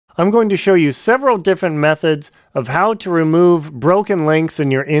I'm going to show you several different methods of how to remove broken links in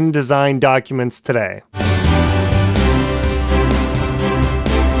your InDesign documents today. In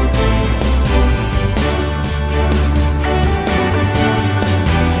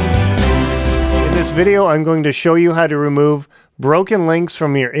this video, I'm going to show you how to remove broken links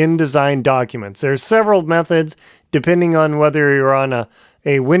from your InDesign documents. There are several methods depending on whether you're on a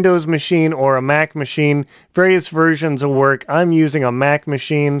Windows machine or a Mac machine. Various versions will work. I'm using a Mac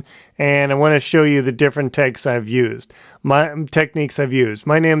machine, and I want to show you the different techniques I've used. My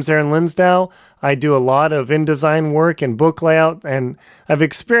name's Aaron Linsdau. I do a lot of InDesign work and book layout, and I've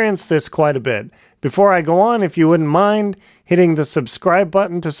experienced this quite a bit. Before I go on, if you wouldn't mind hitting the subscribe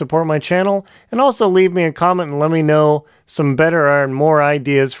button to support my channel, and also leave me a comment and let me know some better and more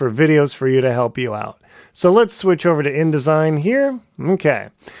ideas for videos for you to help you out. So let's switch over to InDesign here. Okay,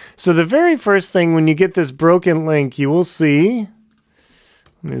 so the very first thing when you get this broken link, you will see,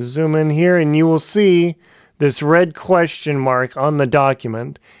 let me zoom in here, and you will see this red question mark on the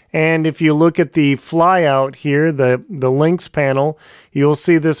document. And if you look at the flyout here, the links panel, you'll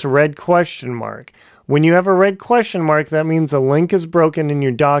see this red question mark. When you have a red question mark, that means a link is broken in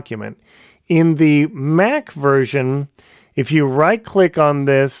your document. In the Mac version, if you right-click on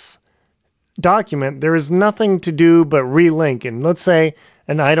this document, there is nothing to do but relink. And let's say,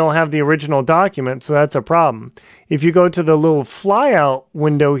 and I don't have the original document, so that's a problem. If you go to the little flyout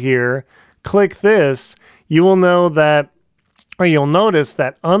window here, click this, you will know that, or you'll notice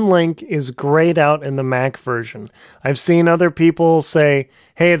that Unlink is grayed out in the Mac version. I've seen other people say,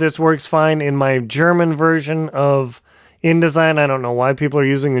 hey, this works fine in my German version of InDesign. I don't know why people are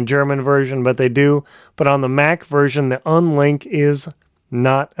using the German version, but they do. But on the Mac version, the Unlink is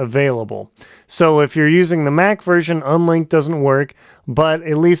not available. So if you're using the Mac version, Unlink doesn't work, but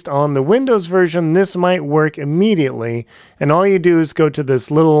at least on the Windows version, this might work immediately. And all you do is go to this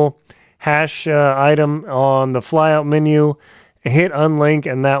little hash item on the flyout menu, hit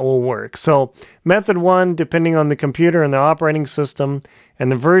Unlink, and that will work. So method one, depending on the computer and the operating system and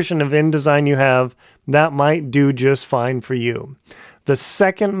the version of InDesign you have, that might do just fine for you. The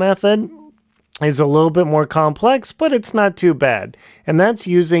second method is a little bit more complex, but it's not too bad. And that's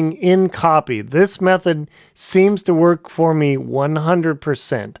using InCopy. This method seems to work for me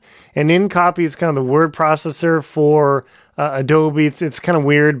 100%. And InCopy is kind of the word processor for Adobe. It's kind of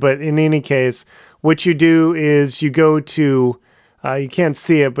weird, but in any case, what you do is you go to, you can't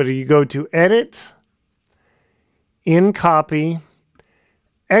see it, but you go to Edit, InCopy,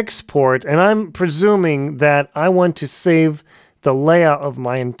 Export, and I'm presuming that I want to save the layout of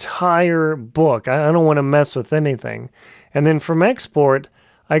my entire book. I don't want to mess with anything. And then from Export,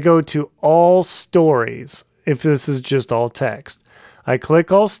 I go to All Stories, if this is just all text. I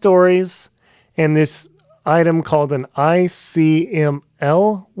click All Stories, and this item called an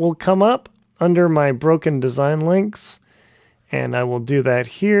ICML will come up under my broken design links. And I will do that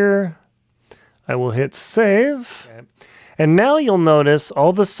here. I will hit Save. Okay. And now you'll notice all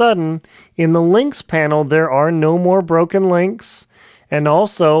of a sudden in the links panel, there are no more broken links. And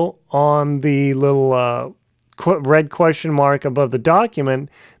also on the little red question mark above the document,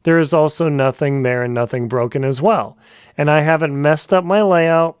 there is also nothing there and nothing broken as well. And I haven't messed up my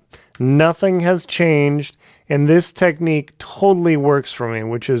layout. Nothing has changed. And this technique totally works for me,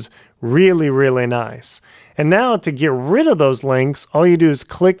 which is really, really nice. And now to get rid of those links, all you do is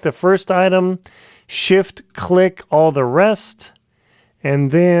click the first item, Shift-click all the rest,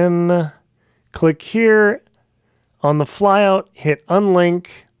 and then click here on the flyout, hit Unlink,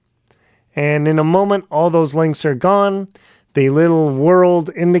 and in a moment, all those links are gone. The little world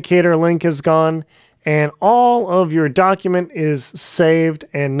indicator link is gone, and all of your document is saved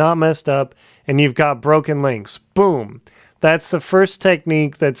and not messed up, and you've got broken links. Boom! That's the first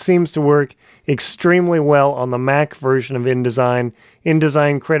technique that seems to work extremely well on the Mac version of InDesign,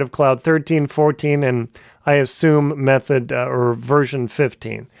 InDesign Creative Cloud 13, 14, and I assume method or version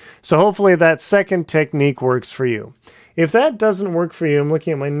 15. So hopefully that second technique works for you. If that doesn't work for you, I'm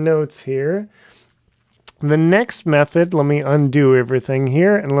looking at my notes here. The next method, let me undo everything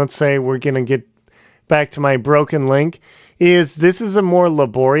here, and let's say we're going to get back to my broken link, this is a more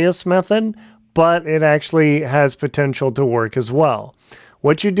laborious method, but it actually has potential to work as well.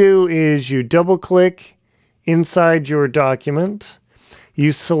 What you do is you double-click inside your document,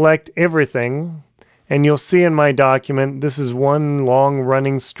 you select everything, and you'll see in my document, this is one long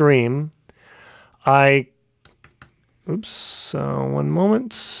running stream. One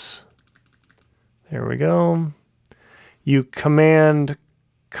moment. There we go. You command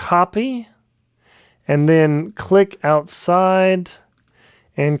copy, and then click outside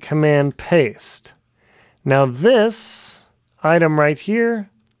and command paste. Now this item right here,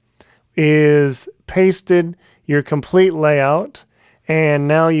 is pasted your complete layout. And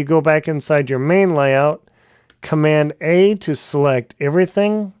now you go back inside your main layout, Command A to select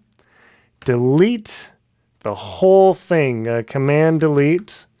everything, delete the whole thing, Command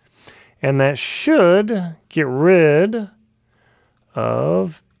delete, and that should get rid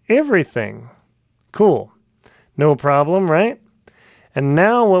of everything. Cool. No problem, right? And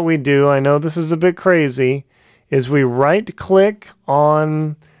now what we do, I know this is a bit crazy, is we right click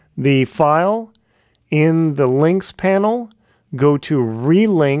on the file in the links panel, go to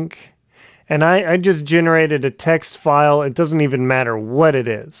relink, and I just generated a text file. It doesn't even matter what it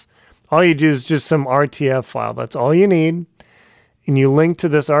is. All you do is just some RTF file. That's all you need. And you link to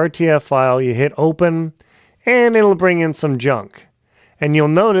this RTF file, you hit open, and it'll bring in some junk. And you'll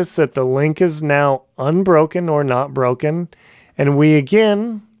notice that the link is now unbroken or not broken. And we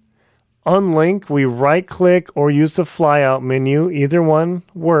again unlink, we right click or use the flyout menu. Either one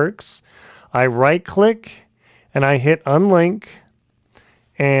works. I right click and I hit unlink.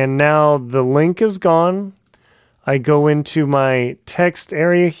 And now the link is gone. I go into my text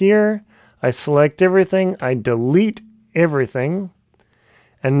area here. I select everything. I delete everything.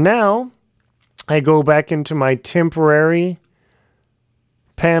 And now I go back into my temporary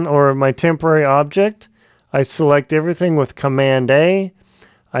pen or my temporary object. I select everything with Command A.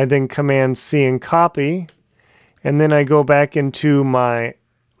 I then Command C and copy. And then I go back into my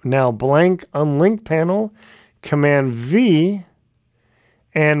now blank unlink panel, Command V,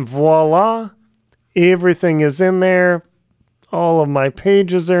 and voila, everything is in there. All of my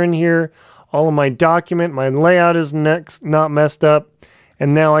pages are in here. All of my document, my layout is not messed up.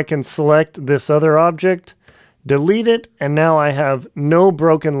 And now I can select this other object, delete it, and now I have no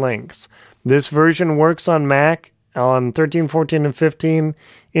broken links. This version works on Mac on 13, 14, and 15.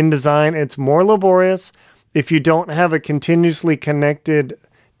 InDesign, it's more laborious. If you don't have a continuously connected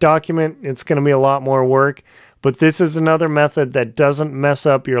document, it's going to be a lot more work. But this is another method that doesn't mess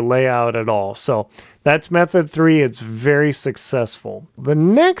up your layout at all. So that's method 3. It's very successful. The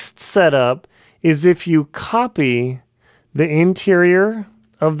next setup is if you copy the interior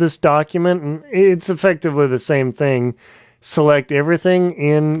of this document, and it's effectively the same thing. Select everything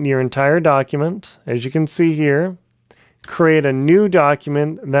in your entire document, as you can see here. Create a new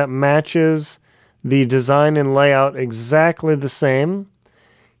document that matches the design and layout exactly the same.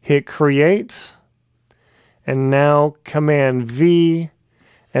 Hit create. And now Command V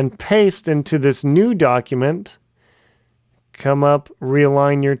and paste into this new document. Come up,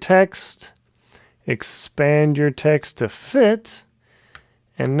 realign your text, expand your text to fit.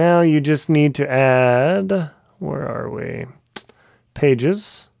 And now you just need to add, where are we?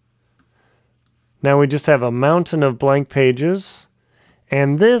 Pages. Now we just have a mountain of blank pages.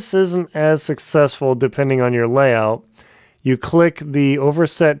 And this isn't as successful depending on your layout. You click the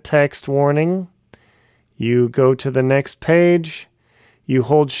overset text warning. You go to the next page. You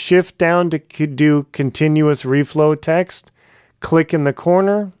hold Shift down to do continuous reflow text. Click in the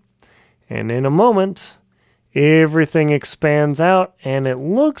corner. And in a moment, everything expands out. And it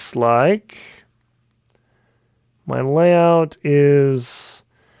looks like my layout is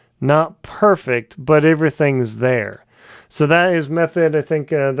not perfect, but everything's there. So that is method, I think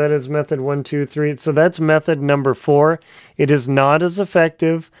that is method 1, 2, 3. So that's method number 4. It is not as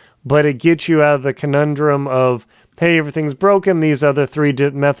effective, but it gets you out of the conundrum of, hey, everything's broken. These other 3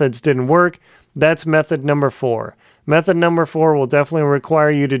 methods didn't work. That's method number 4. Method number 4 will definitely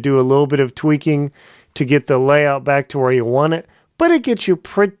require you to do a little bit of tweaking to get the layout back to where you want it, but it gets you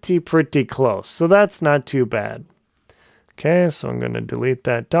pretty close. So that's not too bad. Okay, so I'm going to delete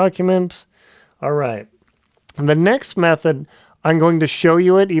that document. All right. The next method, I'm going to show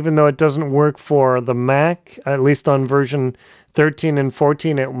you it, even though it doesn't work for the Mac, at least on version 13 and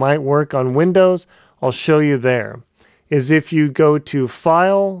 14. It might work on Windows. I'll show you there. Is if you go to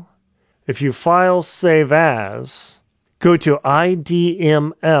File, if you File, Save As, go to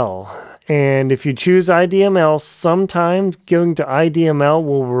IDML. And if you choose IDML, sometimes going to IDML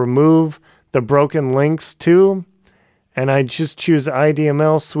will remove the broken links too. And I just choose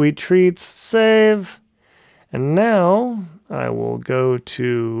IDML, Sweet Treats, Save. And now I will go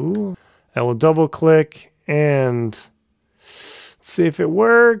to, I will double click and see if it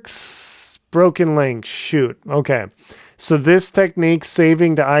works. Broken link, shoot. Okay. So this technique,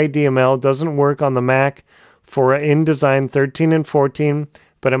 saving to IDML, doesn't work on the Mac for InDesign 13 and 14,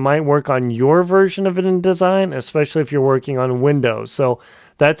 but it might work on your version of InDesign, especially if you're working on Windows. So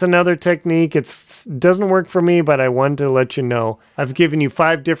That's another technique. It doesn't work for me, but I wanted to let you know. I've given you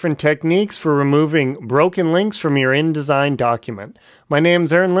 5 different techniques for removing broken links from your InDesign document. My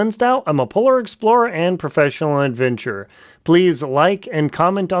name's Linsdau. I'm a polar explorer and professional adventurer. Please like and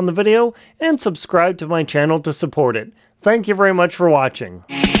comment on the video and subscribe to my channel to support it. Thank you very much for watching.